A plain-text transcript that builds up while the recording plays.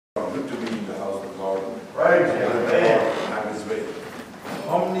Good to be in the house of the Lord. Right. Have His way.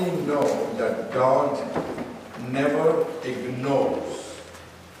 How many know that God never ignores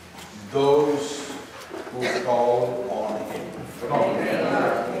those who call on Him?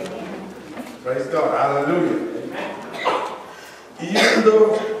 Praise God. Hallelujah. Even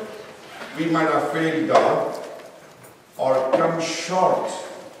though we might have failed God or come short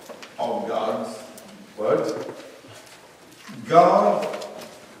of God's word, God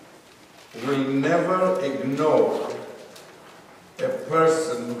will never ignore a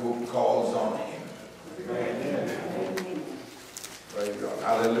person who calls on Him. Amen. Praise God.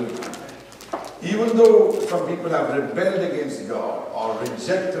 Hallelujah. Even though some people have rebelled against God or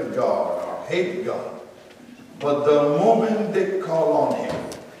rejected God or hate God, but the moment they call on Him,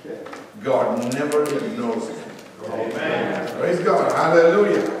 God never ignores them. Amen. Praise God.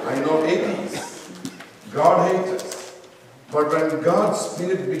 Hallelujah. I know atheists. God hates us. But when God's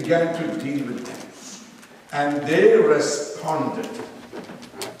Spirit began to deal with them and they responded,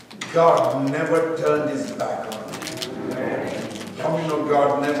 God never turned His back on them. How many know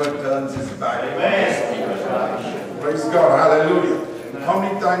God never turns His back on His people? Praise God. Hallelujah. How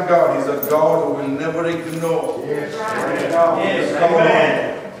many thank God He's a God who will never ignore. Yes.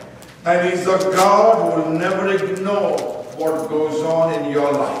 Amen. And He's a God who will never ignore what goes on in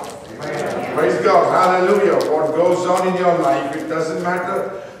your life. Amen. Praise God. Hallelujah. What goes on in your life, it doesn't matter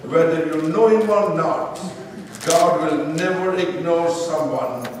whether you know Him or not. God will never ignore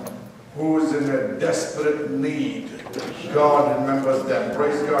someone who is in a desperate need. God remembers them.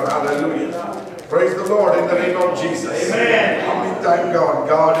 Praise God. Hallelujah. Praise the Lord in the name of Jesus. Amen. How many thank God?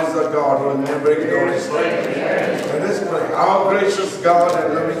 God is a God who will never ignore His prayer. Let us pray. Our gracious God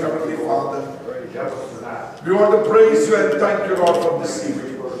and loving Heavenly Father, we want to praise You and thank You, Lord, for this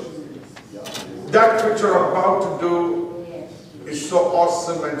evening. That which You're about to do is so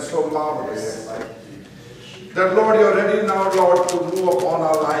awesome and so marvelous. That, Lord, You're ready now, Lord, to move upon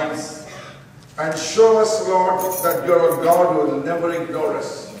our lives and show us, Lord, that You're a God who will never ignore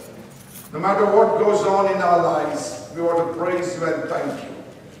us. No matter what goes on in our lives, we want to praise You and thank You.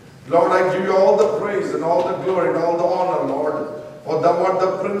 Lord, I give You all the praise and all the glory and all the honor, Lord, for Thou art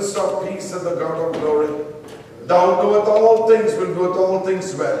the Prince of Peace and the God of glory. Thou doest all things, will do all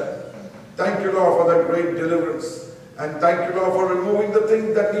things well. Thank You, Lord, for that great deliverance. And thank You, Lord, for removing the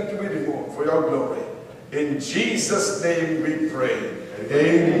things that need to be removed for Your glory. In Jesus' name we pray.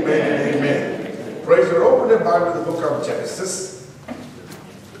 Amen and amen. Praise the Lord. Open the Bible to the book of Genesis.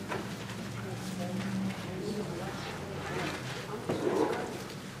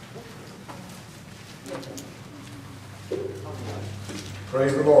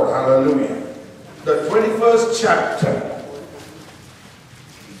 Praise the Lord. Hallelujah. The 21st chapter.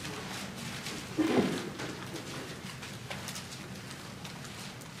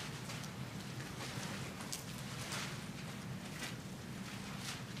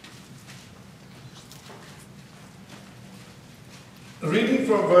 Reading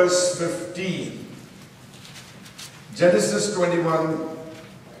from verse 15. Genesis 21,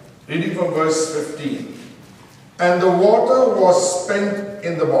 reading from verse 15. And the water was spent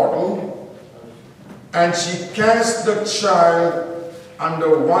in the bottle, and she cast the child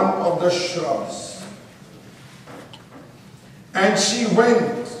under one of the shrubs. And she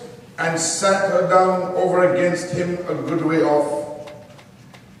went and sat her down over against him a good way off,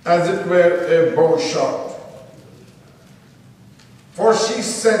 as it were a bow shot. For she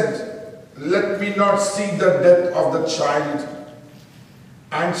said, Let me not see the death of the child.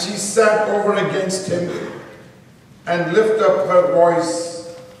 And she sat over against him, and lifted up her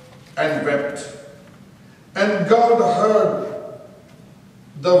voice, and wept. And God heard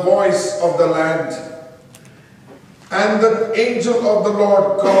the voice of the lad. And the angel of the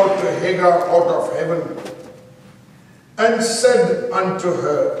Lord called to Hagar out of heaven, and said unto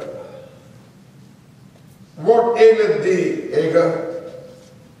her, What aileth thee, Hagar?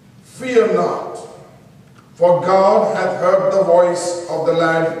 Fear not, for God hath heard the voice of the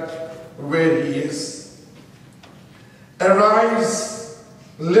lad where he is. Arise,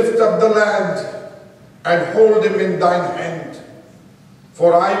 lift up the lad, and hold him in thine hand,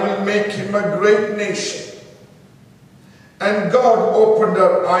 for I will make him a great nation. And God opened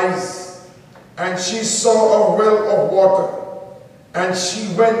her eyes, and she saw a well of water, and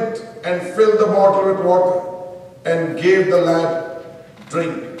she went and filled the bottle with water, and gave the lad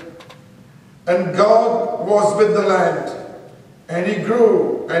drink. And God was with the lad, and he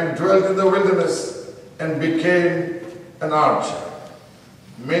grew and dwelt in the wilderness, and became an archer.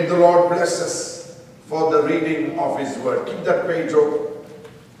 May the Lord bless us for the reading of His word. Keep that page open.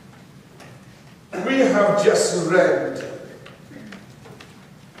 We have just read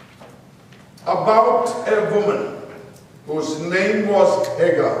about a woman whose name was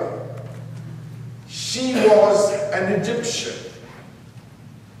Hagar. She was an Egyptian.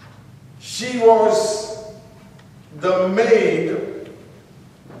 She was the maid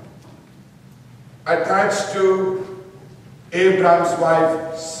attached to Abraham's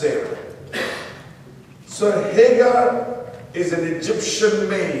wife Sarah. So Hagar is an Egyptian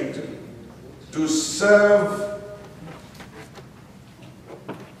maid to serve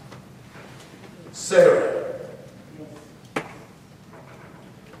Sarah.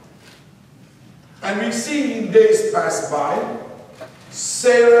 And we see in days pass by,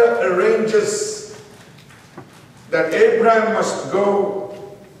 Sarah arranges that Abraham must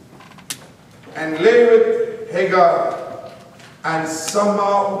go and lay with Hagar and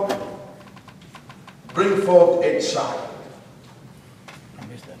somehow bring forth a child.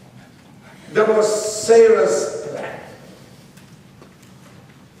 That was Sarah's plan.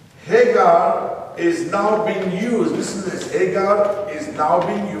 Hagar is now being used. Listen to this. Hagar is now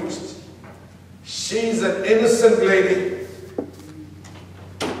being used. She's an innocent lady.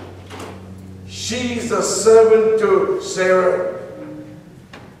 She's a servant to Sarah.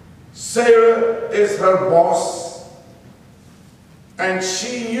 Sarah is her boss. And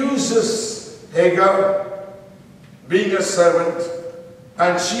she uses Hagar, being a servant,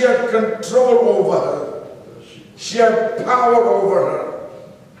 and she had control over her. She had power over her.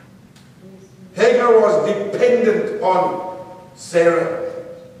 Hagar was dependent on Sarah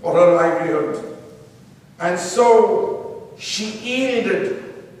for her livelihood. And so she yielded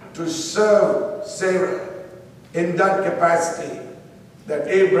to serve Sarah in that capacity that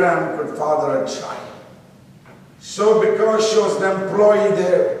Abraham could father a child. So because she was an employee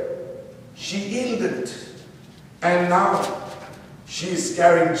there, she yielded. And now she is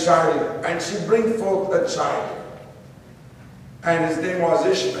carrying child, and she brings forth a child. And his name was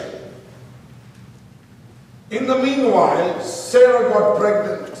Ishmael. In the meanwhile, Sarah got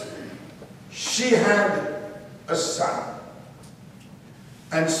pregnant. She had a son.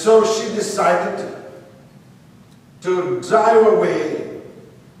 And so she decided to drive away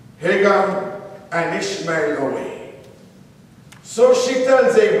Hagar and Ishmael away. So she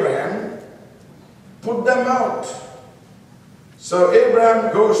tells Abraham, put them out. So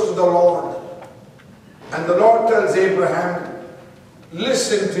Abraham goes to the Lord. And the Lord tells Abraham,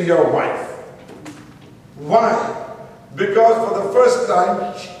 listen to your wife. Why? Because for the first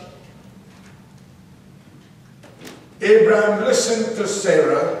time, Abraham listened to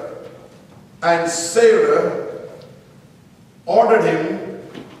Sarah, and Sarah ordered him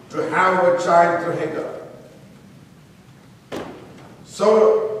to have a child through Hagar.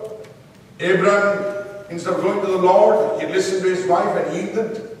 So Abraham, instead of going to the Lord, he listened to his wife and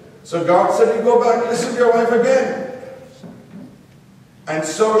yielded. So God said, you go back, listen to your wife again. And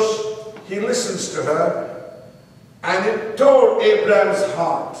so he listens to her, and it tore Abraham's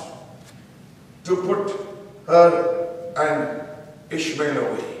heart to put her and Ishmael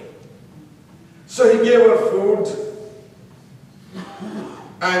away. So he gave her food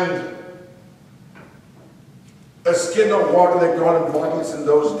and a skin of water, they call it bottles in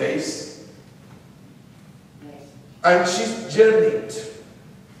those days. And she journeyed.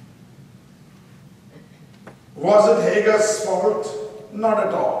 Was it Hagar's fault? Not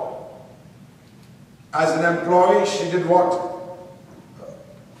at all. As an employee, she did what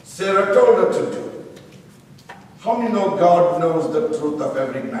Sarah told her to do. How many know God knows the truth of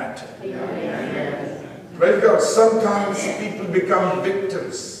every matter? Yes. Praise God. Sometimes people become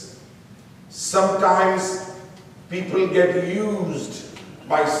victims. Sometimes people get used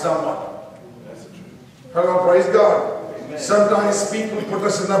by someone. Hello, praise God. Amen. Sometimes people put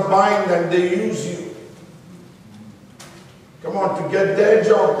us in a bind and they use you. Come on, to get their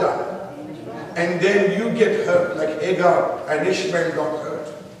job done. And then you get hurt like Hagar and Ishmael got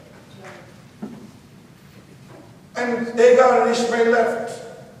hurt. And Hagar and Ishmael left.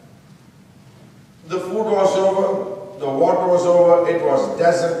 The food was over, the water was over, it was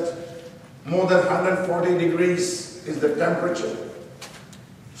desert. More than 140 degrees is the temperature.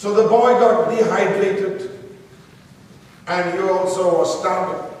 So the boy got dehydrated, and he also was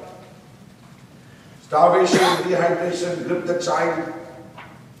starving. Starvation, dehydration gripped the child,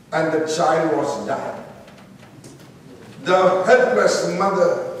 and the child was dying. The helpless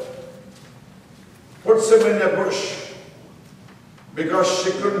mother puts him in a bush because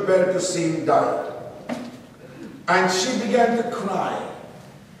she couldn't bear to see him die. And she began to cry.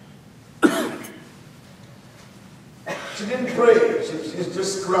 She didn't pray, she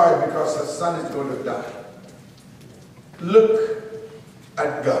just cried because her son is going to die. Look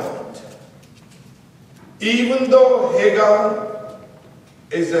at God. Even though Hagar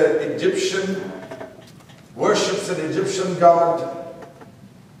is an Egyptian, worships an Egyptian god,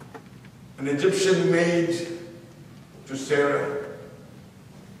 an Egyptian maid to Sarah.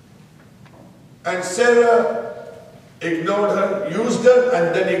 And Sarah ignored her, used her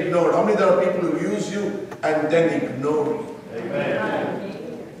and then ignored. How many there are people who use you and then ignore you?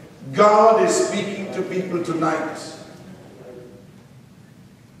 Amen. God is speaking to people tonight.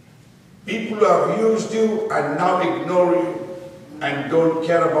 People who have used you and now ignore you and don't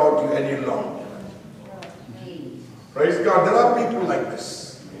care about you any longer. Praise God. There are people like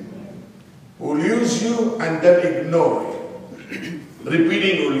this who will use you and then ignore you.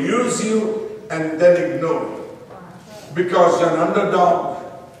 Repeating, will use you and then ignore you. Because you're an underdog,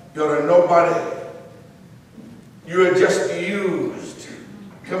 you're a nobody, you are just used.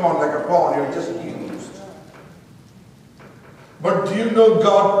 Come on, like a pawn, you're just used. But do you know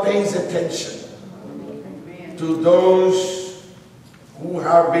God pays attention to those who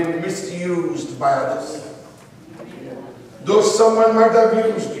have been misused by others? Though someone might have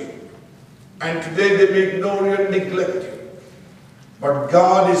used you, and today they may ignore you and neglect you. But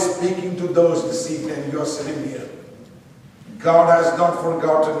God is speaking to those this evening. You are sitting here. God has not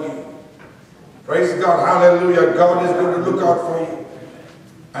forgotten you. Praise God. Hallelujah. God is going to look out for you.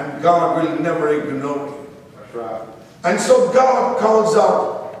 And God will never ignore you. That's right. And so God calls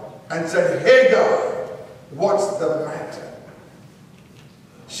out and said, Hagar, what's the matter?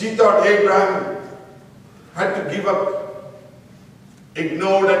 She thought Abraham had to give up,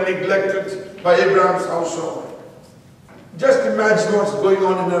 ignored and neglected by Abraham's household. Just imagine what's going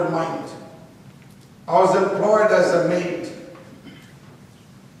on in her mind. I was employed as a maid.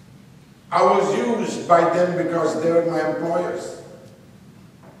 I was used by them because they were my employers.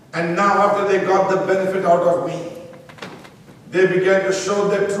 And now after they got the benefit out of me, they began to show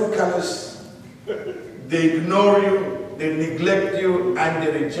their true colors. They ignore you, they neglect you, and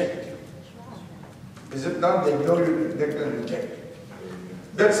they reject you. Is it not? They ignore you, neglect and reject you.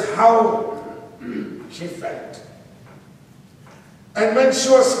 That's how she felt. And when she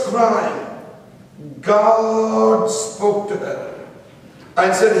was crying, God spoke to her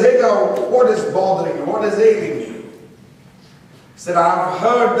and said, Hagar, what is bothering you? What is ailing you? He said, I've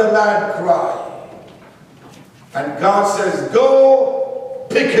heard the lad cry. And God says, go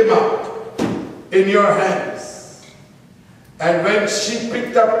pick him up in your hands. And when she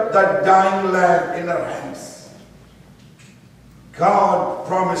picked up that dying lad in her hands, God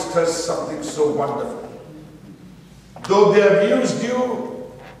promised her something so wonderful. Though they have used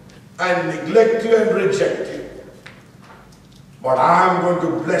you and neglect you and reject you, but I am going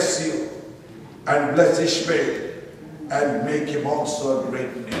to bless you and bless Ishmael and make him also a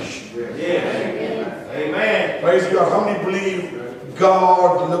great nation. Yes. Amen. Praise God. How many believe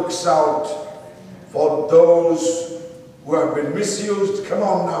God looks out for those who have been misused? Come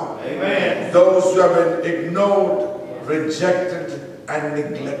on now. Amen. Those who have been ignored, rejected, and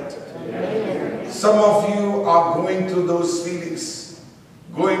neglected. Amen. Some of you are going through those feelings,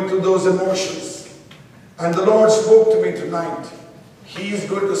 going through those emotions. And the Lord spoke to me tonight. He is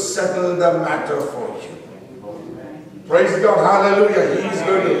going to settle the matter for you. Praise God, hallelujah. He is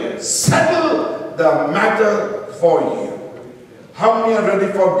going to settle the matter for you. How many are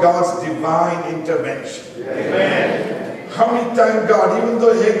ready for God's divine intervention? Amen. How many thank God, even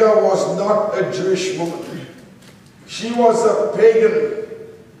though Hagar was not a Jewish woman, she was a pagan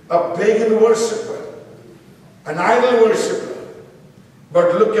worshiper, an idol worshiper.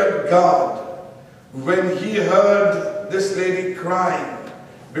 But look at God. When he heard this lady crying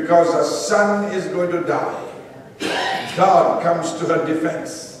because her son is going to die, God comes to her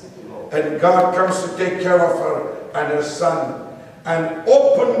defense, and God comes to take care of her and her son and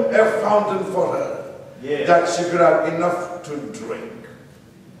open a fountain for her, yes, that she could have enough to drink.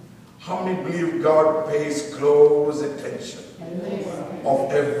 How many believe God pays close attention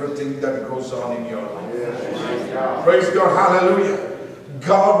of everything that goes on in your life? Yes. Praise God, hallelujah.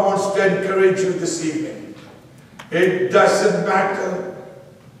 God wants to encourage you this evening. It doesn't matter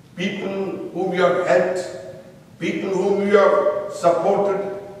people whom you have helped, people whom you have supported,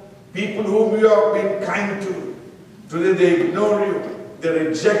 people whom you have been kind to. Today they ignore you, they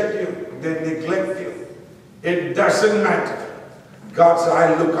reject you, they neglect you. It doesn't matter. God said,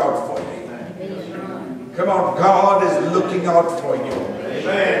 I look out for you. Come on, God is looking out for you.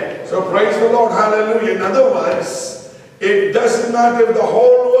 Amen. So praise the Lord, hallelujah. In other words, it doesn't matter if the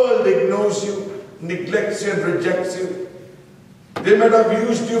whole world ignores you, neglects you and rejects you. They might have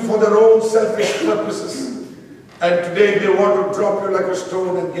used you for their own selfish purposes. And today they want to drop you like a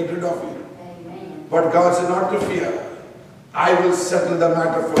stone and get rid of you. Amen. But God said, not to fear. I will settle the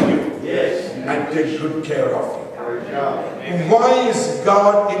matter for you. Yes. And take good care of you. Why is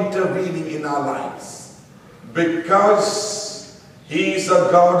God intervening in our lives? Because He is a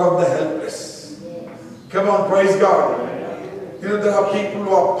God of the helpless. Come on, praise God. You know, there are people who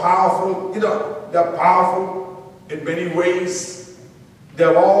are powerful. You know, they are powerful in many ways. They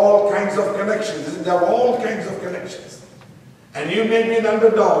have all kinds of connections. They have all kinds of connections. And you may be an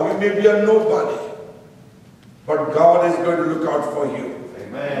underdog. You may be a nobody. But God is going to look out for you.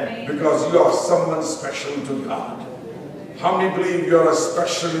 Amen. Because you are someone special to God. How many believe you are a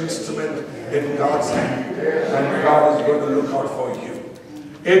special instrument in God's hand? And God is going to look out for you.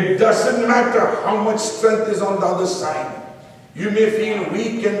 It doesn't matter how much strength is on the other side. You may feel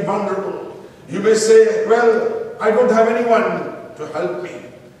weak and vulnerable. You may say, well, I don't have anyone to help me.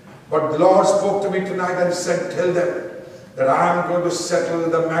 But the Lord spoke to me tonight and said, tell them that I am going to settle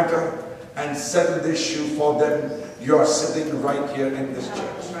the matter and settle the issue for them. You are sitting right here in this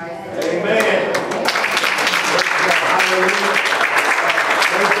church. Amen.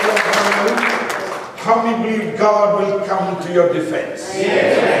 How many believe God will come to your defense?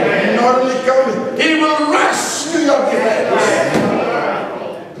 Yes. Not only come, He will rush to your defense.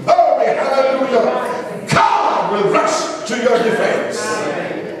 Glory, hallelujah. God will rush to your defense.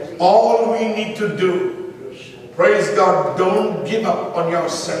 All we need to do, praise God, don't give up on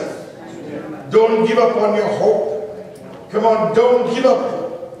yourself. Don't give up on your hope. Come on, don't give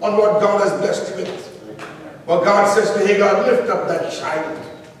up on what God has blessed you with. Well, God says to Hagar, lift up that child.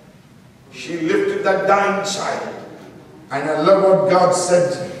 She lifted that dying child. And I love what God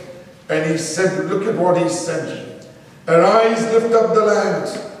said. And He said, look at what He said. Arise, lift up the land,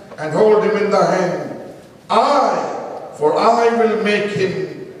 and hold him in the hand. For I will make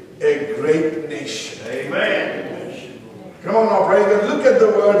him a great nation. Amen. Come on now, praise God. Look at the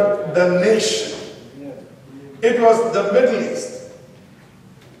word, the nation. It was the Middle East.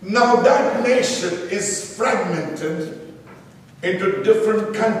 Now that nation is fragmented into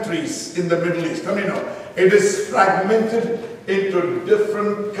different countries in the Middle East. I mean, no, it is fragmented into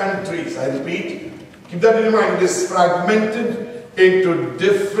different countries. I repeat, keep that in mind. It is fragmented into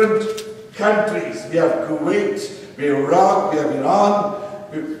different countries. We have Kuwait, we have Iraq, we have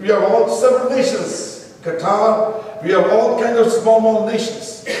Iran, we have all several nations. Qatar, we have all kinds of small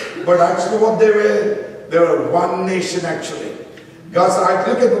nations. But actually what they were one nation actually. God said,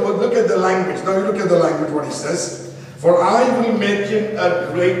 look at the language. Now you look at the language, what He says. For I will make him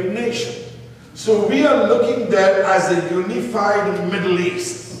a great nation. So we are looking there as a unified Middle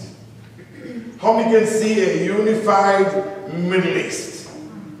East. How many can see a unified Middle East?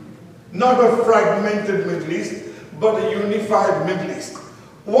 Not a fragmented Middle East, but a unified Middle East.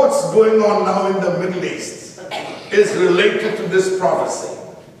 What's going on now in the Middle East is related to this prophecy.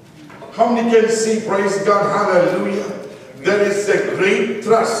 How many can see, praise God, hallelujah, there is a great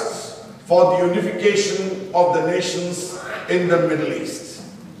thrust for the unification of the nations in the Middle East.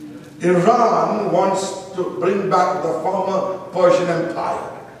 Iran wants to bring back the former Persian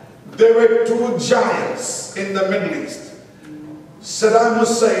Empire. There were two giants in the Middle East. Saddam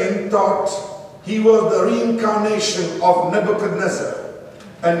Hussein thought he was the reincarnation of Nebuchadnezzar.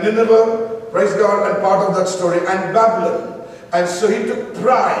 And Nineveh, praise God, and part of that story, and Babylon. And so he took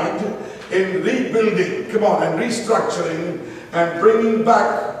pride in rebuilding, and restructuring and bringing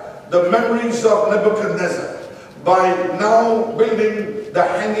back the memories of Nebuchadnezzar by now building the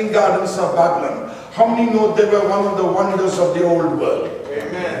hanging gardens of Babylon. How many know they were one of the wonders of the old world?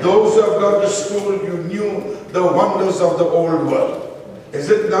 Amen. Those who have gone to school, you knew the wonders of the old world. Is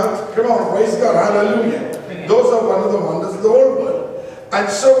it not? Come on, praise God, hallelujah. Amen. Those are one of the wonders of the old world. And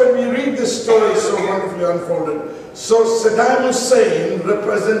so when we read this story so wonderfully unfolded, so Saddam Hussein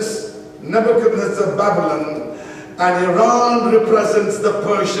represents Nebuchadnezzar, Babylon, and Iran represents the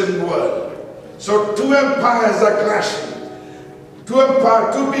Persian world. So two empires are clashing.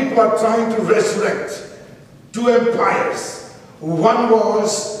 Two people are trying to resurrect two empires. One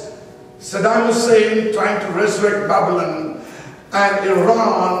was Saddam Hussein trying to resurrect Babylon, and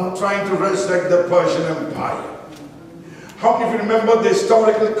Iran trying to resurrect the Persian Empire. How many of you remember the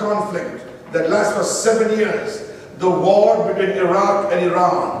historical conflict that lasted for 7 years? The war between Iraq and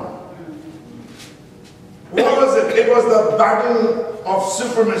Iran. What was it? It was the battle of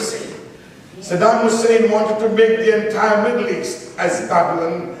supremacy. Saddam Hussein wanted to make the entire Middle East as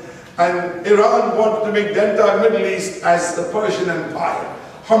Babylon, and Iran wanted to make the entire Middle East as the Persian Empire.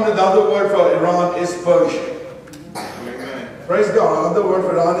 How many, the other word for Iran is Persian. Amen. Praise God, another word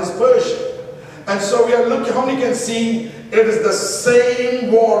for Iran is Persian. And so we are looking, how many can see it is the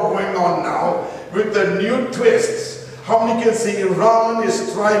same war going on now with the new twists. How many can see Iran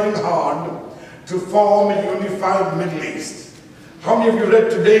is striving hard to form a unified Middle East? How many of you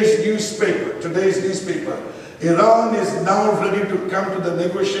read today's newspaper? Iran is now ready to come to the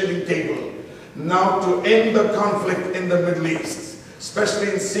negotiating table, now to end the conflict in the Middle East,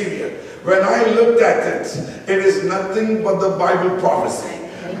 especially in Syria. When I looked at it, it is nothing but the Bible prophecy.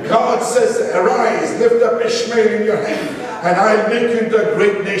 God says, arise, lift up Ishmael in your hand, and I'll make you into a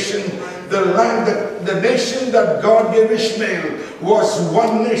great nation. The land, the nation that God gave Ishmael was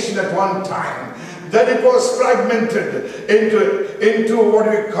one nation at one time. Then it was fragmented into what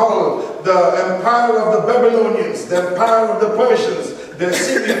we call the empire of the Babylonians, the empire of the Persians, the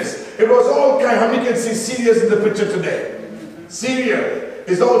Assyrians. It was all kind. How many can see Syria in the picture today? Syria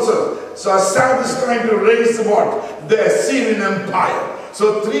is also, so Assad is trying to raise what? The Assyrian Empire.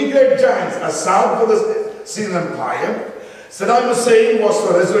 So three great giants, Assad for the Syrian Empire, Saddam Hussein was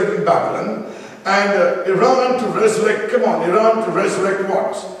for resurrecting Babylon, and Iran to resurrect, come on, Iran to resurrect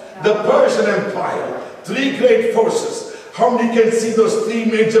what? The Persian Empire. Three great forces. How many can see those three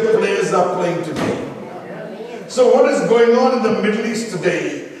major players are playing today? So what is going on in the Middle East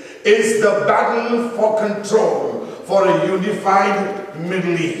today is the battle for control for a unified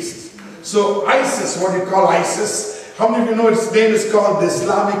Middle East. So ISIS, what you call ISIS, how many of you know its name is called the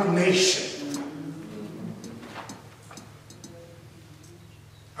Islamic Nation?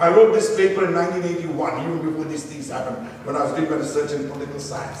 I wrote this paper in 1981, even before these things happened, when I was doing my research in political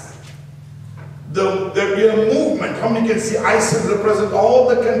science. There'll be a movement. How many can see ISIS represent all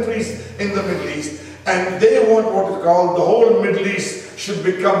the countries in the Middle East, and they want what is called the whole Middle East should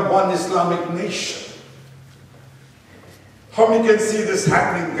become one Islamic nation. How many can see this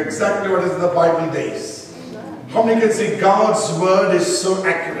happening? Exactly what is in the Bible days. How many can see God's word is so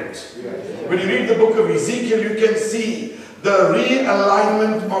accurate? When you read the book of Ezekiel, you can see the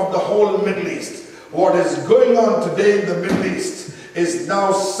realignment of the whole Middle East. What is going on today in the Middle East is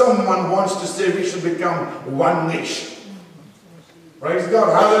now someone wants to say we should become one nation. Praise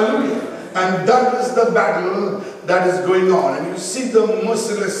God, hallelujah. And that is the battle that is going on. And you see the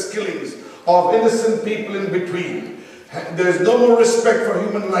merciless killings of innocent people in between. There's no more respect for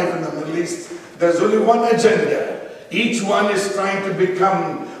human life in the Middle East. There's only one agenda. Each one is trying to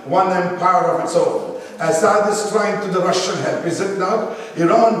become one empire of its own. Assad is trying to the Russian help, is it not?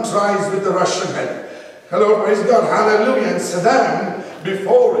 Iran tries with the Russian help. Hello, praise God, hallelujah. And Saddam,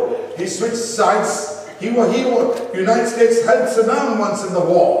 before he switched sides, United States helped Saddam once in the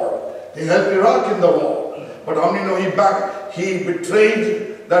war. He helped Iraq in the war. But how many know he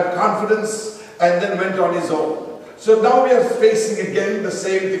betrayed that confidence and then went on his own. So now we are facing again the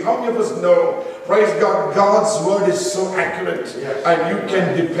same thing. How many of us know, praise God, God's word is so accurate, and you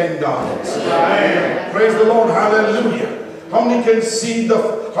can depend on it. Amen. Praise the Lord, hallelujah. How many can see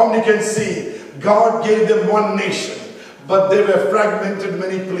God gave them one nation, but they were fragmented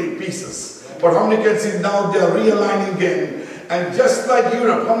many pieces. But how many can see now they are realigning again? And just like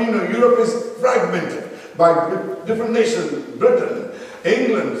Europe, how many know Europe is fragmented by different nations? Britain,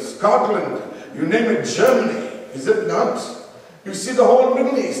 England, Scotland, you name it, Germany. Is it not? You see the whole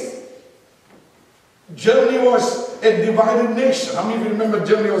Middle East. Germany was a divided nation. How many of you remember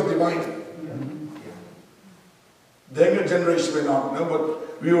Germany was divided? The younger generation may not know,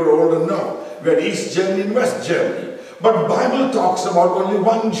 but we were older know. We had East Germany and West Germany. But Bible talks about only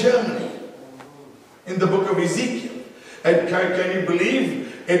one Germany in the book of Ezekiel. And can you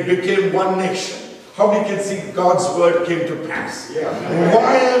believe it became one nation? How many can see God's word came to pass?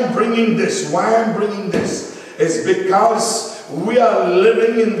 Why I'm bringing this? Is because we are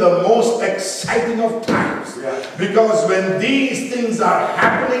living in the most exciting of times. Because when these things are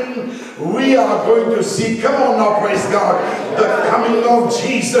happening, we are going to see, come on now, praise God, the coming of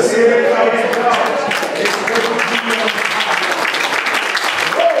Jesus in the clouds.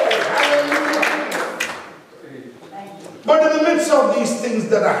 But in the midst of these things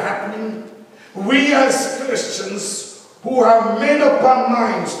that are happening, we as Christians who have made up our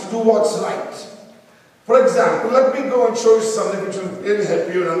minds to do what's right. For example, let me go and show you something which will really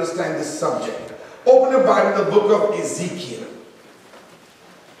help you understand this subject. Open your Bible in the book of Ezekiel.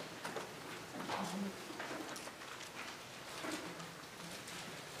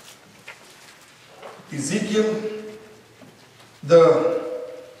 Ezekiel, the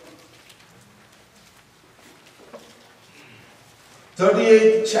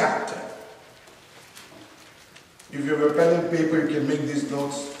 38th chapter. If you have a pen and paper, you can make these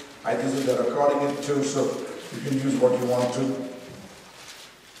notes. I think they're recording it too, so you can use what you want to.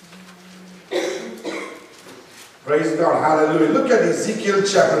 Praise God, hallelujah. Look at Ezekiel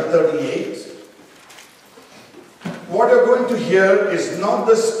chapter 38. What you're going to hear is not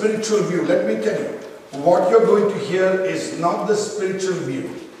the spiritual view. Let me tell you. What you're going to hear is not the spiritual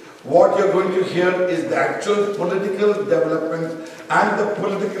view. What you're going to hear is the actual political development and the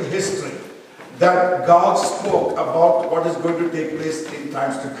political history that God spoke about what is going to take place in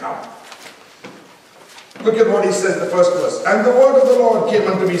times to come. Look at what he says in the first verse. And the word of the Lord came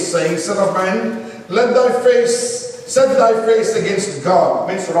unto me, saying, Son of man, set thy face against God,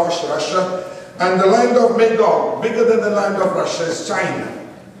 means Russia, and the land of Magog, bigger than the land of Russia, is China,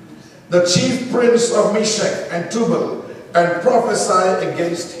 the chief prince of Meshech and Tubal, and prophesy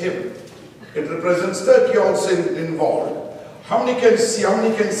against him. It represents Turkey also involved. How many can see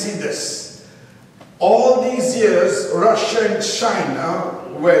this? All these years, Russia and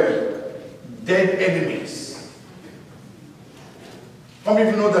China were dead enemies. How many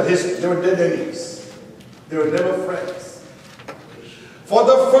of you know that they were dead enemies? They were never friends. For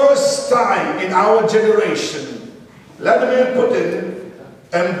the first time in our generation, Vladimir Putin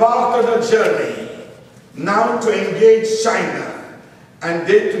embarked on a journey now to engage China and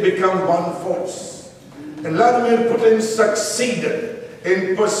they to become one force. And Vladimir Putin succeeded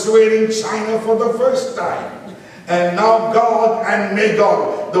in persuading China for the first time. And now God and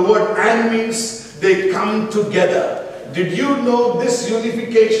Magog, the word "and" means they come together. Did you know this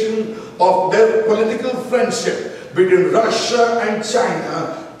unification of their political friendship between Russia and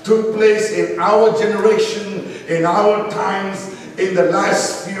China took place in our generation, in our times, in the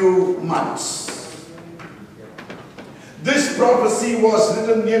last few months? This prophecy was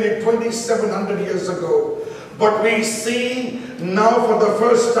written nearly 2,700 years ago. But we see now for the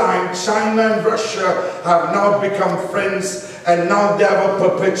first time, China and Russia have now become friends, and now they have a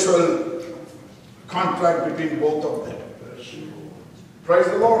perpetual contract between both of them. Praise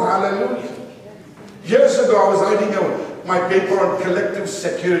the Lord, hallelujah. Years ago, I was writing my paper on collective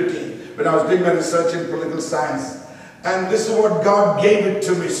security when I was doing my research in political science. And this is what God gave it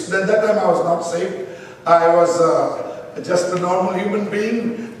to me. So at that time, I was not saved. I was just a normal human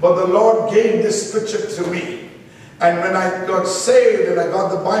being. But the Lord gave this scripture to me. And when I got saved and I got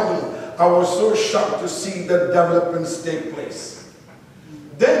the Bible, I was so shocked to see the developments take place.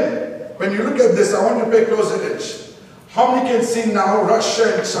 Then, when you look at this, I want to pay close attention. How many can see now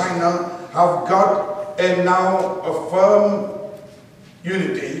Russia and China have got now a firm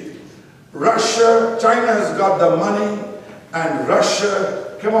unity? China has got the money, and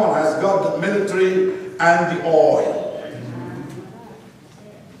Russia, has got the military and the oil.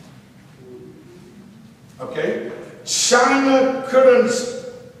 Okay? China couldn't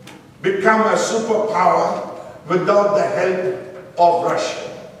become a superpower without the help of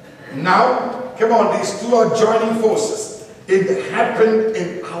Russia. Now, these two are joining forces. It happened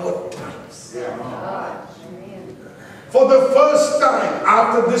in our times. For the first time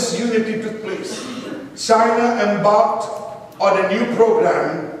after this unity took place, China embarked on a new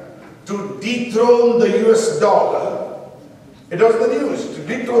program to dethrone the US dollar. It was the news, to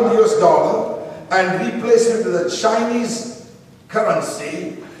dethrone the US dollar and replace it with the Chinese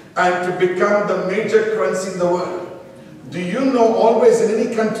currency and to become the major currency in the world. Do you know, always in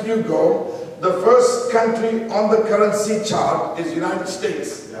any country you go, the first country on the currency chart is United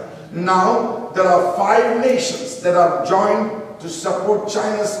States. Now, there are 5 nations that are joined to support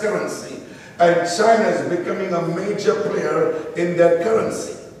China's currency, and China is becoming a major player in their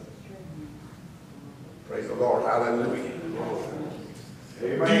currency. Praise the Lord, hallelujah.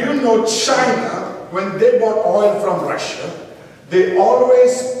 Amen. Do you know China, when they bought oil from Russia, they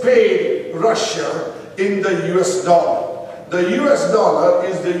always paid Russia in the US dollar. The US dollar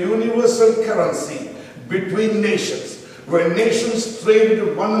is the universal currency between nations. When nations traded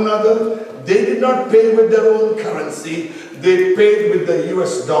with one another, they did not pay with their own currency, they paid with the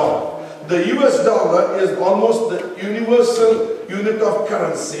US dollar. The US dollar is almost the universal unit of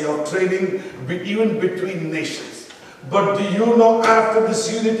currency of trading even between nations. But do you know, after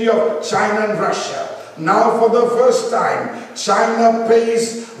this unity of China and Russia, now for the first time, China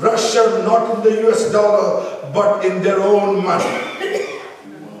pays Russia not in the US dollar, but in their own money.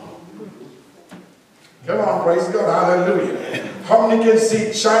 Come on, praise God, hallelujah. How many can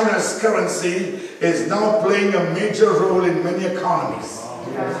see China's currency is now playing a major role in many economies?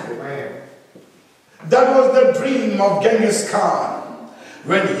 That was the dream of Genghis Khan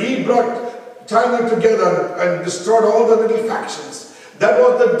when he brought China together and destroyed all the little factions. That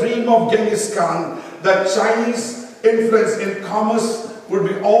was the dream of Genghis Khan, that Chinese influence in commerce would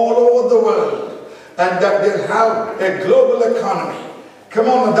be all over the world and that they'll have a global economy. Come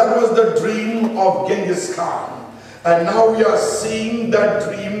on, that was the dream of Genghis Khan. And now we are seeing that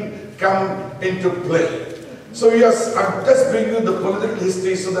dream come into play. So yes, I'm just bringing you the political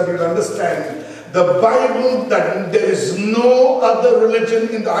history so that you'll understand the Bible, that there is no other religion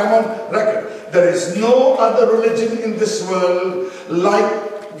in the, I'm on record, there is no other religion in this world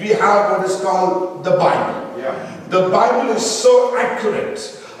like we have what is called the Bible. The Bible is so accurate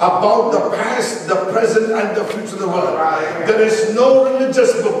about the past, the present, and the future of the world. There is no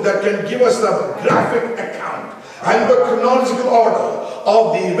religious book that can give us a graphic account and the chronological order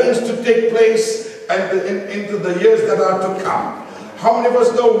of the events to take place and into the years that are to come. How many of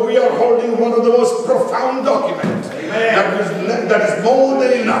us know we are holding one of the most profound documents that is more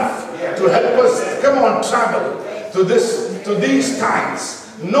than enough to help us, come on, travel to these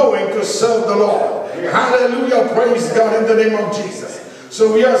times, knowing to serve the Lord. Hallelujah, praise God in the name of Jesus.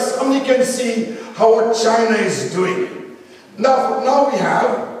 So somebody can see how what China is doing. Now we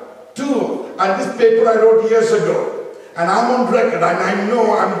have two, and this paper I wrote years ago, and I'm on record, and I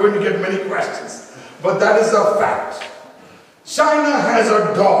know I'm going to get many questions, but that is a fact. China has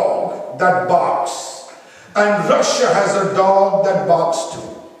a dog that barks, and Russia has a dog that barks too.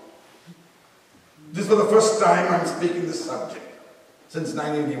 This was the first time I'm speaking this subject since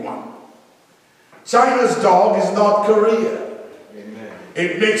 1981. China's dog is North Korea. Amen.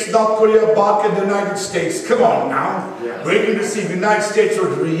 It makes North Korea bark at the United States. Come on now. Yes. Waiting to see if the United States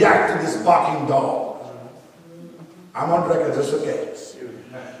would react to this barking dog. I'm on record, that's okay.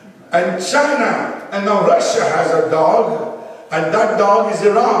 And China, and now Russia has a dog, and that dog is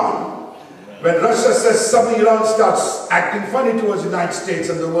Iran. When Russia says something, Iran starts acting funny towards the United States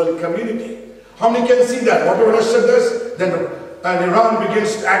and the world community. How many can see that? Whatever Russia does, then Iran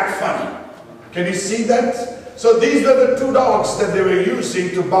begins to act funny. Can you see that? So these were the two dogs that they were using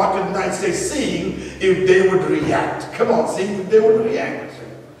to bark at the United States, seeing if they would react. Come on, seeing if they would react.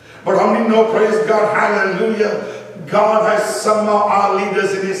 But how many know, praise God, hallelujah, God has somehow our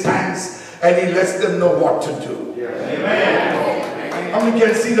leaders in His hands, and He lets them know what to do. Yes. Amen. How many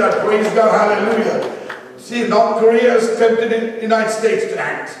can see that? Praise God, hallelujah. See, North Korea is tempting the United States to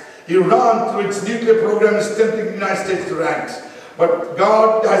act. Iran, through its nuclear program, is tempting the United States to act. But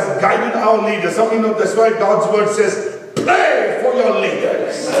God has guided our leaders. How many know that's why God's word says, pray for your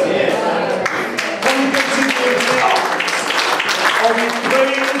leaders. Yes. How many can see the importance of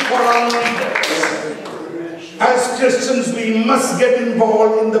praying for our leaders? As Christians, we must get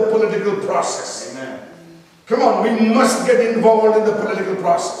involved in the political process. Amen. Come on, we must get involved in the political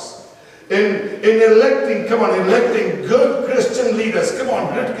process. In electing, electing good Christian leaders. Come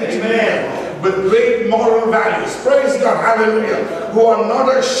on, good Christian leaders with great moral values. Praise God, hallelujah. Who are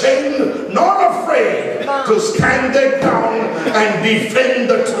not ashamed, nor afraid to stand their ground and defend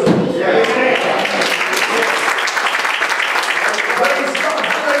the truth. Praise God,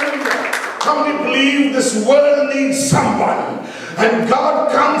 hallelujah. How many believe this world needs someone? And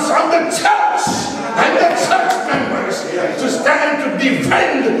God comes on the church and the church members to stand to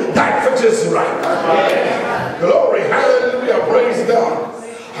defend that which is right. Glory, hallelujah, praise God.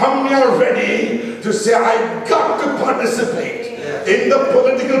 How many are ready to say, I've got to participate in the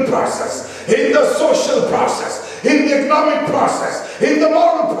political process, in the social process, in the economic process, in the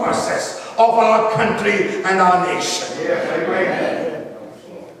moral process of our country and our nation.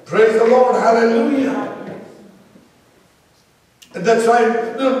 Praise the Lord, hallelujah. And that's why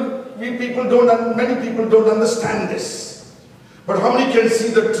many people don't understand this. But how many can see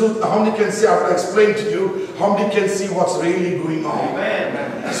the truth? How many can see, after I explain to you, how many can see what's really going on?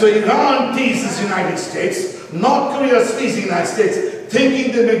 Amen. So Iran teases the United States, North Korea is teasing the United States,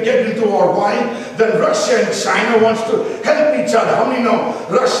 thinking they may get into war. Why? Then Russia and China wants to help each other. How many know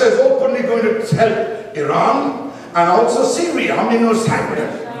Russia is openly going to help Iran and also Syria? How many know it's happening?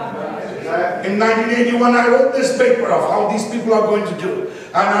 In 1981, I wrote this paper of how these people are going to do.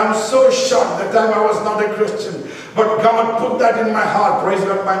 And I'm so shocked. At the time I was not a Christian. But God put that in my heart, praise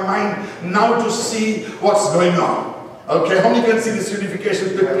God, my mind, now to see what's going on. Okay, how many can see this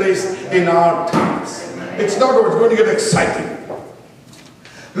unification take place in our times? It's not over, it's going to get exciting.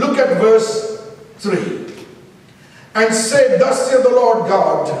 Look at verse 3. And say, thus saith the Lord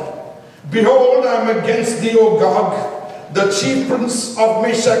God, behold, I am against thee, O Gog, the chief prince of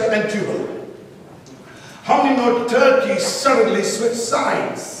Meshach and Tubal. How many know Turkey suddenly switched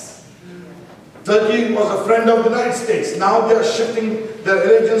sides? Turkey was a friend of the United States. Now they are shifting their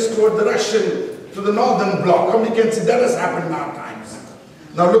allegiance toward the Russian, to the northern bloc. How many can see that has happened in our times?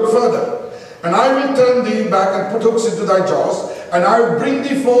 Now look further. And I will turn thee back and put hooks into thy jaws, and I will bring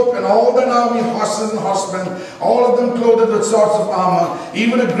thee forth, and all thine army, horses and horsemen, all of them clothed with sorts of armor,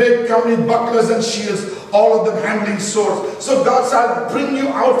 even a great company with bucklers and shields, all of them handling swords. So God shall bring you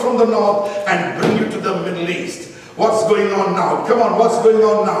out from the north and bring you to the Middle East. What's going on now? Come on, what's going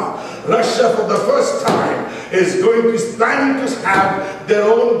on now? Russia for the first time is planning to have their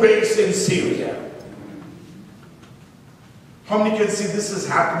own base in Syria. How many can see this is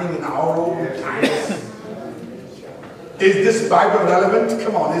happening in our own times? Is this Bible relevant?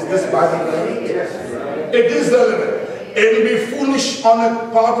 Come on, is this Bible relevant? It is relevant. It will be foolish on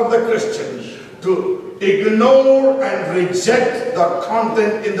a part of the Christian to ignore and reject the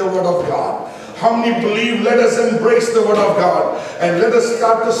content in the Word of God. How many believe? Let us embrace the Word of God and let us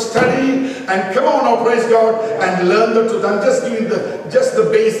start to study and come on, oh praise God, and learn the truth. I'm just giving just the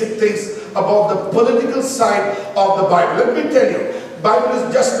basic things about the political side of the Bible. Let me tell you, Bible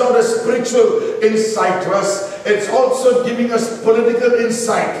is just not a spiritual insight to us. It's also giving us political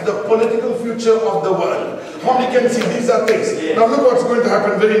insight, the political future of the world. How many can see these are things? Now look what's going to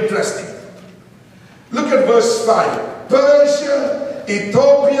happen, very interesting. Look at verse 5. Persia,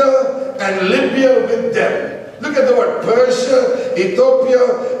 Ethiopia, and Libya with them. Look at the word Persia,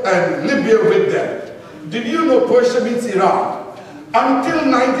 Ethiopia, and Libya with them. Did you know Persia means Iran? Until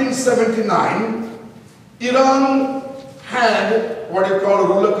 1979, Iran had what you call a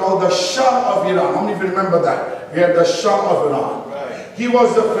ruler called the Shah of Iran. How many of you remember that? We had the Shah of Iran. Right. He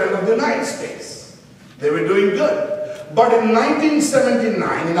was the friend of the United States. They were doing good. But in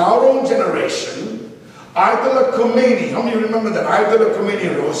 1979, in our own generation, Ayatollah Khomeini, how many of you remember that? Ayatollah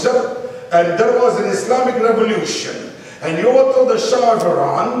Khomeini rose up and there was an Islamic revolution. And he overthrew the Shah of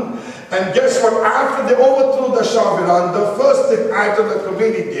Iran. And guess what? After they overthrew the Shah of Iran, the first thing Ayatollah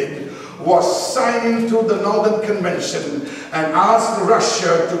Khomeini did was sign into the Northern Convention and asked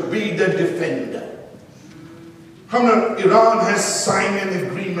Russia to be the defender. How many? Iran has signed an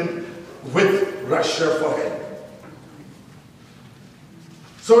agreement with Russia for help.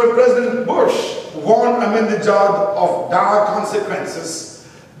 So when President Bush warned Ahmadinejad of dire consequences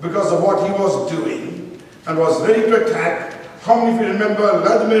because of what he was doing and was ready to attack, how many of you remember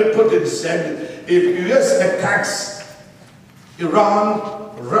Vladimir Putin said, if US attacks Iran,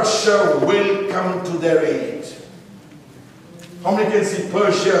 Russia will come to their aid. How many can see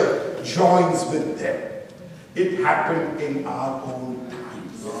Persia joins with them? It happened in our own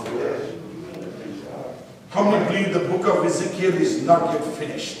times. How many believe the book of Ezekiel is not yet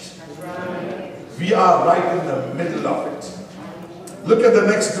finished? We are right in the middle of it. Look at the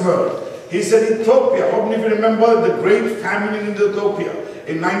next word. He said Ethiopia. How many of you remember the great famine in Ethiopia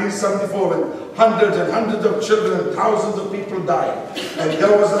in 1974 when hundreds and hundreds of children and thousands of people died? And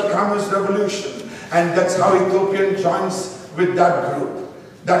there was a communist revolution. And that's how Ethiopia joins with that group.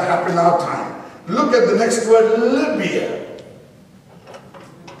 That happened in our time. Look at the next word, Libya.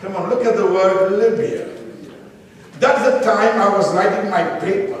 Come on, look at the word Libya. That's the time I was writing my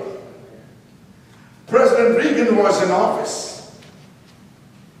paper. President Reagan was in office.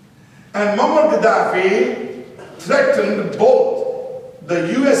 And Muammar Gaddafi threatened both the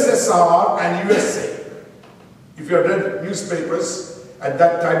USSR and USA. If you have read newspapers, at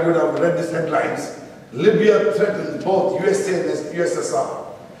that time you would have read these headlines. Libya threatened both USA and USSR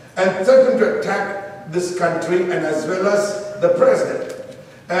and threatened to attack this country and as well as the president.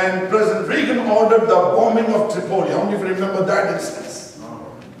 And President Reagan ordered the bombing of Tripoli. How many of you remember that instance?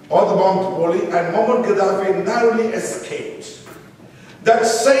 Or the bomb Tripoli, and Muammar Gaddafi narrowly escaped. That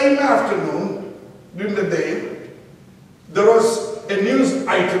same afternoon, during the day, there was a news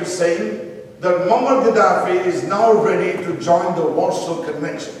item saying that Muammar Gaddafi is now ready to join the Warsaw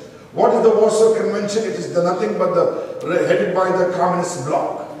Convention. What is the Warsaw Convention? It is nothing but headed by the communist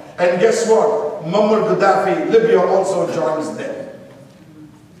bloc. And guess what? Muammar Gaddafi, Libya also joins them.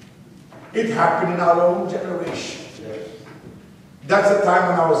 It happened in our own generation. That's the time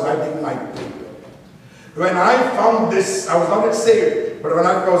when I was writing my paper. When I found this, I was not yet saved, but when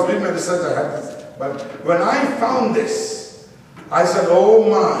I was doing my research, I had this. But when I found this, I said, oh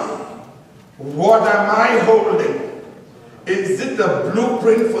my, what am I holding? Is it the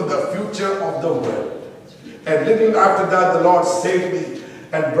blueprint for the future of the world? And little after that, the Lord saved me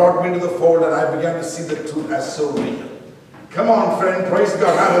and brought me to the fold, and I began to see the truth as so real. Come on, friend, praise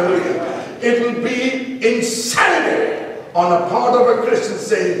God, hallelujah. It will be insanity on a part of a Christian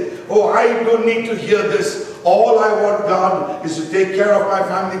saying, oh, I don't need to hear this. All I want God is to take care of my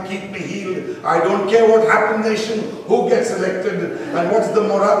family, keep me healed. I don't care what happens in the nation, who gets elected, and what's the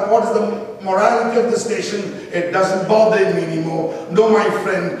morality of this nation. It doesn't bother me anymore. No, my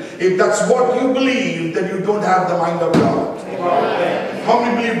friend, if that's what you believe, then you don't have the mind of God. Amen. How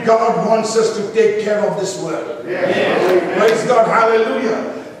many believe God wants us to take care of this world? Yes. Praise God,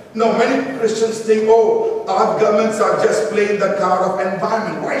 hallelujah. No, many Christians think, oh, our governments are just playing the card of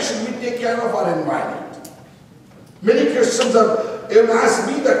environment. Why should we take care of our environment? Many Christians have even asked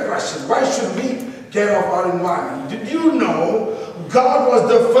me that question. Why should we care of our environment? Did you know God was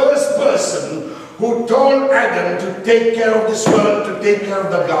the first person who told Adam to take care of this world, to take care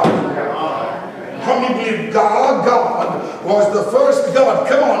of the garden? How many believe God was the first God,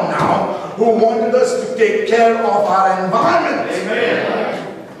 come on now, who wanted us to take care of our environment? Amen.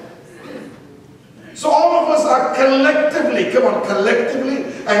 So all of us are collectively, come on, collectively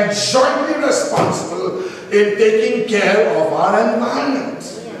and jointly responsible in taking care of our environment.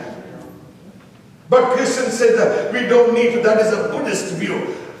 But Christians say that we don't need to, that is a Buddhist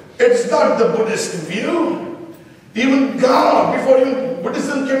view. It's not the Buddhist view. Even God, before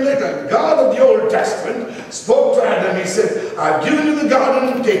Buddhism came later, God of the Old Testament spoke to Adam. He said, I've given you the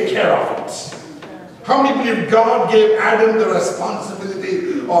garden, take care of it. How many believe God gave Adam the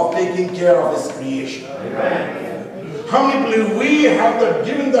responsibility of taking care of his creation? Amen. How many believe we have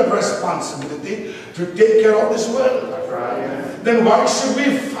given that responsibility to take care of this world? That's right. Then why should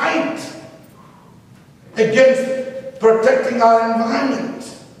we fight against protecting our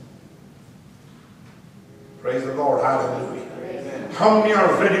environment? Praise the Lord. Hallelujah. Amen. How many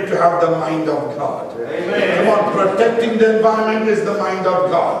are ready to have the mind of God? Amen. Come on, protecting the environment is the mind of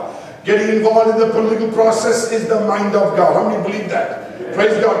God. Getting involved in the political process is the mind of God. How many believe that? Amen.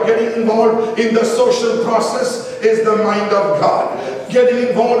 Praise God. Getting involved in the social process is the mind of God. Getting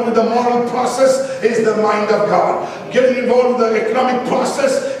involved with the moral process is the mind of God. Getting involved with the economic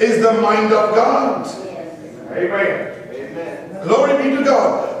process is the mind of God. Amen. Amen. Glory be to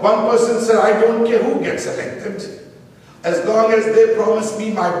God. One person said, I don't care who gets elected. As long as they promise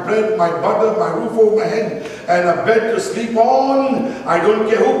me my bread, my butter, my roof over my head, and a bed to sleep on, I don't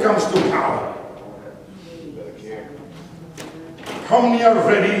care who comes to power. How many are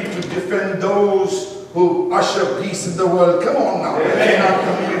ready to defend those who usher peace in the world? Come on now, in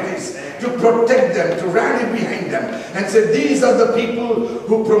our communities, to protect them, to rally behind them, and say, these are the people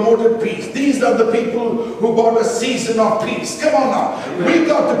who promoted peace. These are the people who brought a season of peace. Come on now. We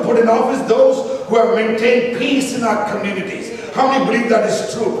got to put in office those who have maintained peace in our communities. How many believe that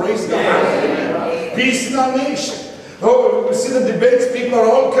is true? Praise God. Yes. Peace in our nation. Oh, you see the debates, people are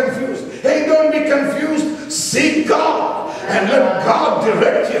all confused. Hey, don't be confused. Seek God and let God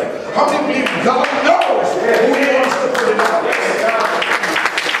direct you. How many believe God knows who He wants to put in office?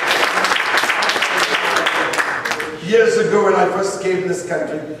 Years ago when I first came to this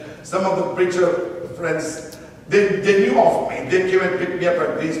country, some of the preacher friends, they knew of me. They came and picked me up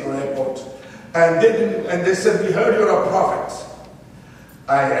at Greensboro Airport. And they said, we heard you're a prophet.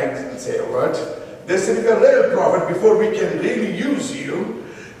 I didn't say a word. They said, if you're a real prophet, before we can really use you,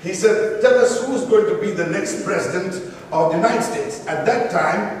 he said, tell us who's going to be the next president of the United States. At that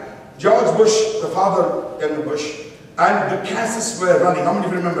time, George Bush, the father of Bush, and Dukakis were running. How many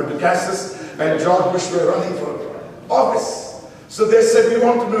of you remember Dukakis and George Bush were running for office? So they said, we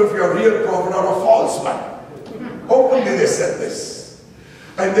want to know if you're a real prophet or a false one. Openly they said this.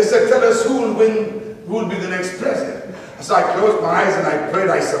 And they said, tell us who will win, who will be the next president. So I closed my eyes and I prayed.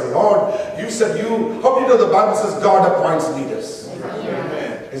 I said, Lord, you said how do you know the Bible says God appoints leaders?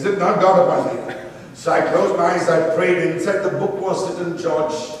 Amen. Is it not God appoints leaders? So I closed my eyes, I prayed, and said the book was written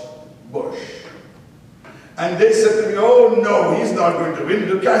George Bush. And they said to me, oh no, he's not going to win.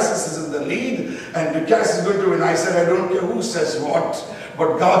 Dukakis is in the lead, and Dukakis is going to win. I said, I don't care who says what,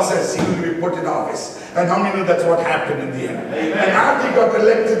 but God says he will be put in office. And how many know that's what happened in the end? Amen. And after he got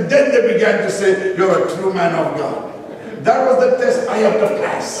elected, then they began to say, you're a true man of God. That was the test I had to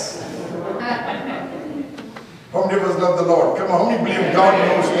pass. How many of us love the Lord? Come on, how many believe God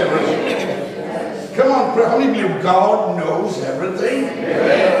knows everything? Come on, how many believe God knows everything?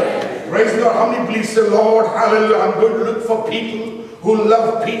 Amen. Praise God. How many believe, say, Lord, hallelujah, I'm going to look for people who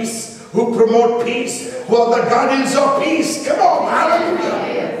love peace, who promote peace, who are the guardians of peace. Come on,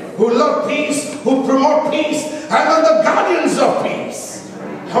 hallelujah. Who love peace, who promote peace, and are the guardians of peace.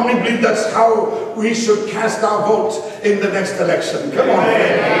 How many believe that's how we should cast our vote in the next election? Come on,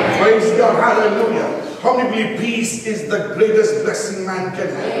 friend. Praise God, hallelujah. How many believe peace is the greatest blessing man can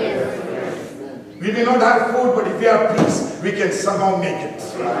have? We may not have food, but if we have peace, we can somehow make it.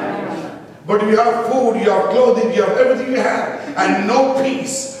 But if you have food, you have clothing, you have everything you have, and no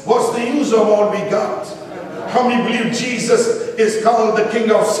peace, what's the use of all we got? How many believe Jesus is called the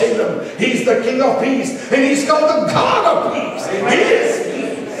King of Salem? He's the King of Peace, and He's called the God of Peace. He is peace.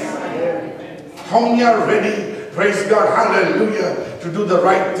 How many are ready, praise God, hallelujah, to do the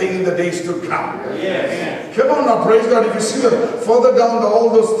right thing in the days to come? Yes. Come on now, praise God. If you see that further down, all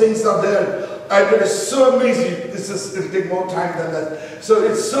those things are there. And it is so amazing. It'll take more time than that. So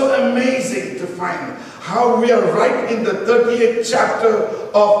it's so amazing to find how we are right in the 38th chapter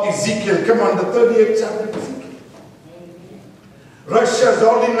of Ezekiel. Come on, the 38th chapter of Ezekiel. Russia has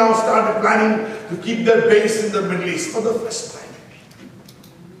already now started planning to keep their base in the Middle East for the first time.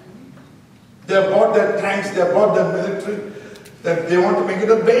 They have bought their tanks, they have bought their military, that they want to make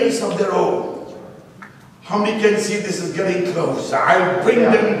it a base of their own. How many can see this is getting close? I'll bring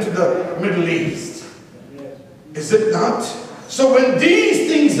them to the Middle East. Is it not? So when these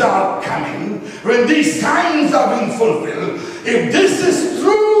things are coming, when these signs are being fulfilled, if this is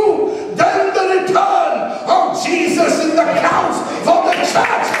true, then the return of Jesus in the clouds for the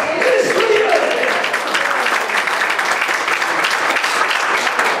church is real.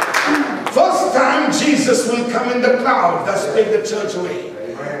 First time Jesus will come in the cloud, that's to take the church away.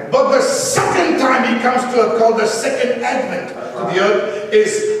 But the second time he comes to earth, called the second advent to the earth,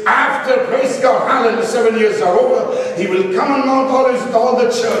 is after, praise God, hallelujah, 7 years are over. He will come on Mount Olives with all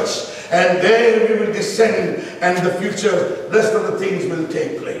the church, and there we will descend, and the future, rest of the things will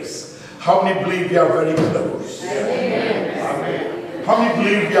take place. How many believe we are very close? Amen. How many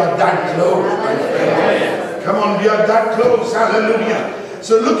believe we are that close, my friend? Come on, we are that close, hallelujah.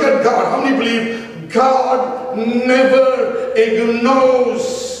 So look at God. How many believe God never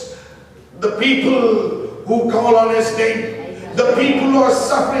ignores the people who call on his name, the people who are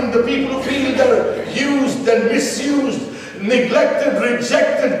suffering, the people who feel they're used and misused, neglected,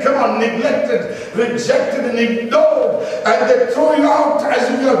 rejected, come on, neglected, rejected and ignored, and they throw you out as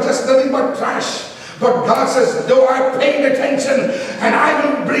if you're just nothing but trash. But God says, though I paid attention, and I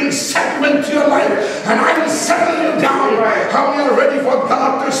will bring settlement to your life, and I will settle you down. How many are ready for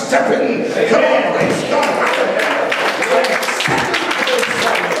God to step in? Come on, praise God.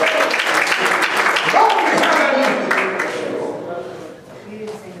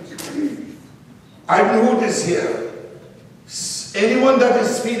 Arvind is here. Anyone that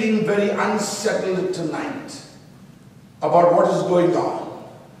is feeling very unsettled tonight about what is going on,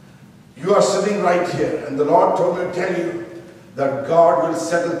 you are sitting right here, and the Lord told me to tell you that God will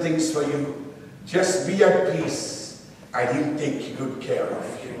settle things for you. Just be at peace, and He'll take good care of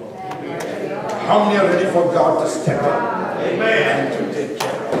you. How many are ready for God to step in and to take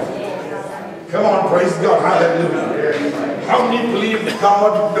care of you? Come on, praise God, hallelujah. How many believe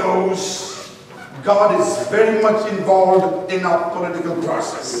God knows? God is very much involved in our political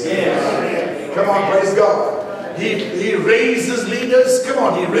process. Yes. Come on, praise God. He raises leaders. Come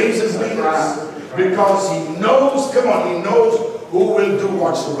on, He raises leaders because He knows, come on, He knows who will do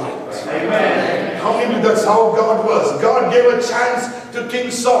what's right. Amen. How many of you, that's how God was? God gave a chance to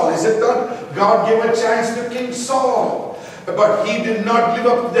King Saul. Is it not? God gave a chance to King Saul, but he did not live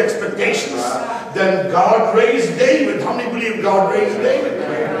up to the expectations. Then God raised David. How many believe God raised David?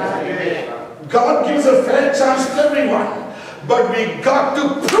 God gives a fair chance to everyone, but we got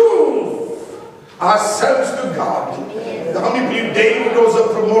to prove ourselves to God. How many believe David was a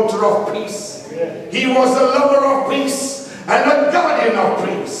promoter of peace? He was a lover of peace and a guardian of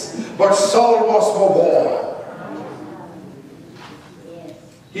peace, but Saul was for war.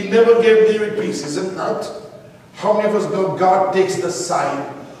 He never gave David peace, is it not? How many of us know God takes the side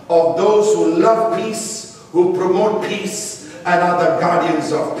of those who love peace, who promote peace, and are the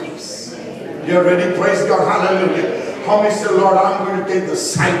guardians of peace? You're ready? Praise God. Hallelujah. How many say, Lord, I'm going to take the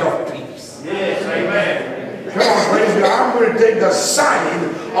side of peace? Yes, amen. Come on, praise God. I'm going to take the side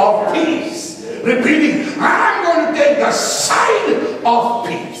of peace. Repeating, I'm going to take the side of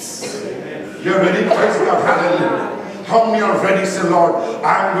peace. You're ready? Praise God. Hallelujah. How many are ready? Say, Lord,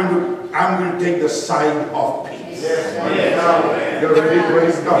 I'm going to take the side of peace. Yes. You're ready?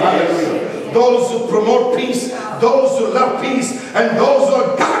 Praise God. Hallelujah. Those who promote peace, those who love peace, and those who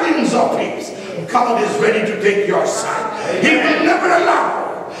are guardians of peace. God is ready to take your side. He will never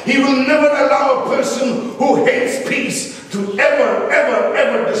allow a person who hates peace to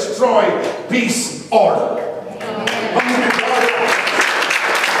ever destroy peace order.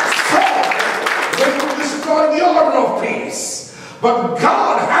 They will destroy the order of peace. But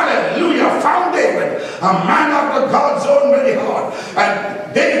God, hallelujah, found David, a man after God's own very heart.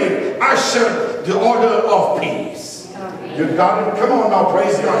 And David ushered the order of peace. You got it? Come on now,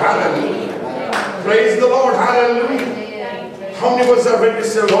 praise God, hallelujah. Praise the Lord, hallelujah. How many of us are ready to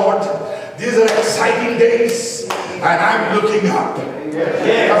say, Lord, these are exciting days, and I'm looking up.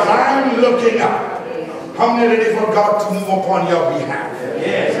 Yes. I'm looking up. How many are ready for God to move upon your behalf?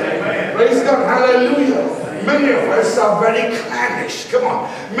 Yes. Amen. Praise God, hallelujah. Many of us are very clannish. Come on.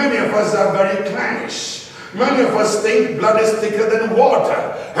 Many of us are very clannish. Many of us think blood is thicker than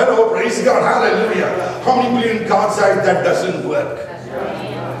water. Hello, praise God, hallelujah. How many believe in God's eyes that doesn't work?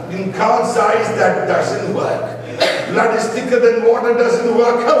 In God's eyes, that doesn't work. Blood is thicker than water doesn't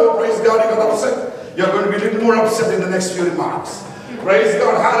work. Hello, praise God, you got upset. You're going to be a little more upset in the next few remarks. Praise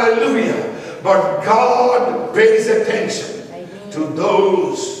God, hallelujah. But God pays attention to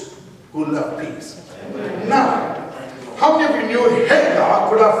those who love peace. Now, how many of you knew Hagar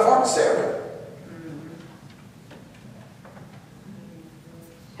could have fought Sarah?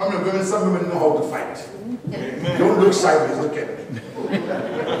 How many women? Some women know how to fight. Don't look sideways, look at me.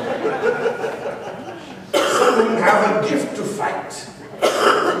 Some women have a gift to fight,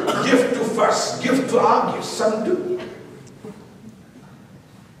 gift to fuss, some do.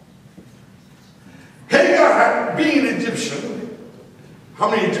 Hagar had been an Egyptian. How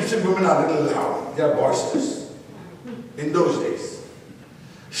many Egyptian women are little loud? They are boisterous in those days.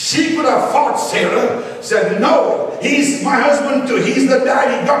 She could have fought Sarah, said, no, he's my husband too, he's the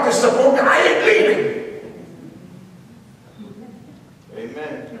dad, he got to support me, I ain't leaving.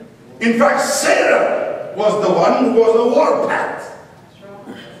 Amen. In fact, Sarah was the one who was the warpath.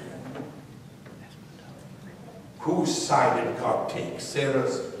 Whose side did God take?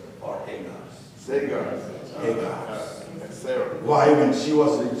 Sarah's or Hagar's? Hagar's. Sarah. Why? When she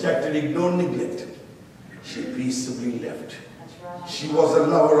was rejected, ignored, neglected, she peaceably left. She was a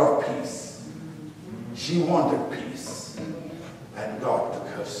lover of peace. She wanted peace. And God took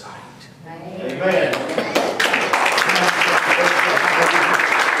her side. Amen.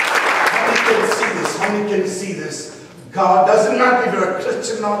 How many can see this? How many can see this? God doesn't matter if you're a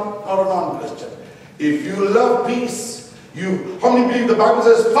Christian or a non-Christian. If you love peace, how many believe the Bible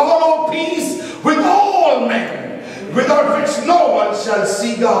says, follow peace with all men, without which no one shall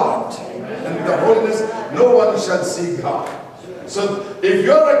see God. And with the holiness, no one shall see God. So if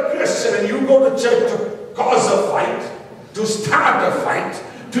you're a Christian and you go to church to cause a fight, to start a fight,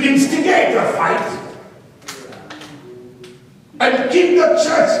 to instigate a fight, and keep the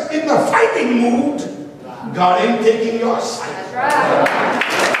church in the fighting mood, God ain't taking your side. That's right.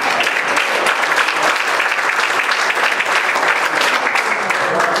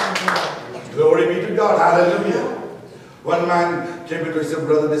 Glory be to God. Hallelujah. One man came to me and said,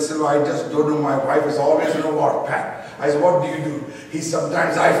 brother, this is why I just don't know. My wife is always in a warpath. I said, what do you do? He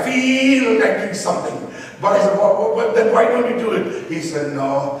sometimes I feel like doing something. But I said, then why don't you do it? He said,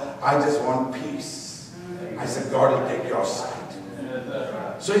 no, I just want peace. I said, God will take your side.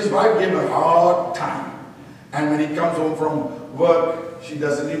 So his wife gave him a hard time. And when he comes home from work, she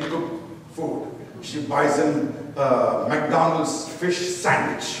doesn't need to cook food. She buys him McDonald's fish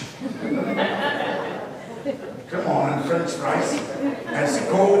sandwich. Come on, and French fries. And it's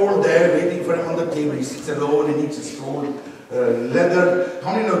cold there, waiting for him on the table. He sits alone and eats his cold leather.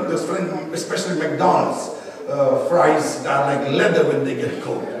 How many know those friends, especially McDonald's fries are like leather when they get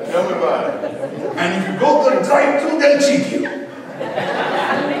cold? Tell me about it. And if you go to the drive-thru, they'll cheat you.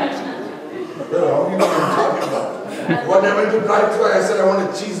 You know what I'm talking about. One day I went to drive-thru, I said I want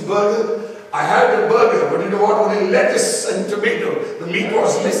a cheeseburger. I had the burger, but you know what? Only lettuce and tomato. The meat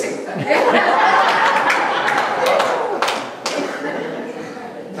was missing.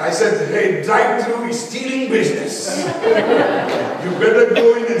 I said, hey, drive-thru is stealing business. You better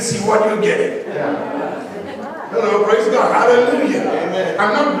go in and see what you're getting. Hello, praise God, hallelujah. Amen.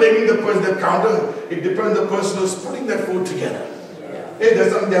 I'm not blaming the person at the counter. It depends on the person who's putting that food together. Hey, they're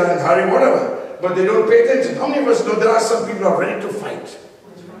in a hurry, whatever. But they don't pay attention. How many of us know there are some people who are ready to fight?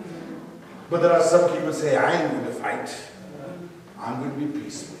 But there are some people who say, I ain't going to fight. I'm going to be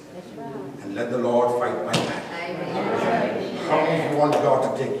peaceful. And let the Lord fight my battle. How many of you want God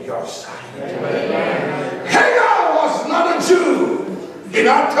to take your side? Hagar was not a Jew. In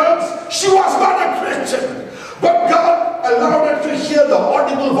our terms, she was not a Christian. But God allowed her to hear the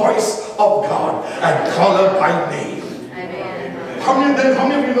audible voice of God and call her by name. How many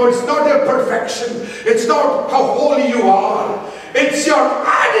of you know it's not your perfection, it's not how holy you are, it's your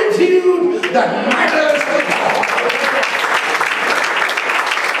attitude that matters to God.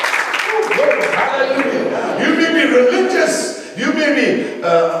 Hallelujah. You may be religious, you may be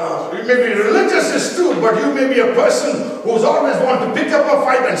religious is true, but you may be a person who's always want to pick up a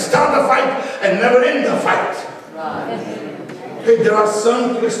fight and start a fight and never end the fight. Hey, there are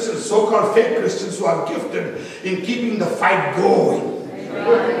some Christians, so-called fake Christians, who are gifted in keeping the fight going.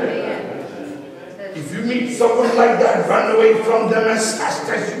 If you meet someone like that, run away from them as fast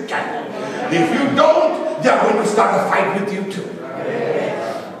as you can. If you don't, they are going to start a fight with you too.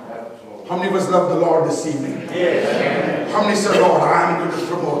 How many of us love the Lord this evening? Yes. How many say, Lord, I am going to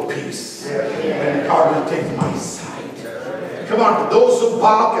promote peace. And God will take my side. Come on, those who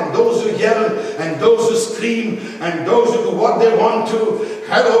bark and those who yell and those who scream and those who do what they want to.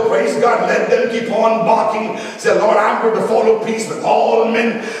 Hello, praise God, let them keep on barking. Say, Lord, I'm going to follow peace with all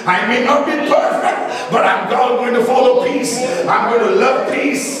men. I may not be perfect, but I'm going to follow peace. I'm going to love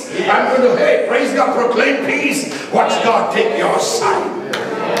peace. I'm going to, hey, praise God, proclaim peace. Watch God take your side.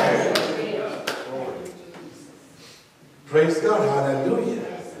 Praise God, hallelujah.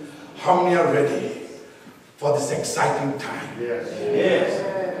 How many are ready for this exciting time? Yes.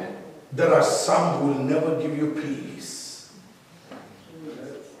 There are some who will never give you peace.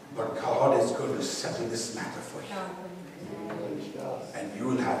 But God is going to settle this matter for you. And you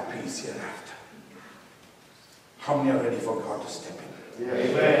will have peace hereafter. How many are ready for God to step in?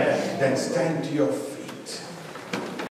 Amen. Then stand to your feet.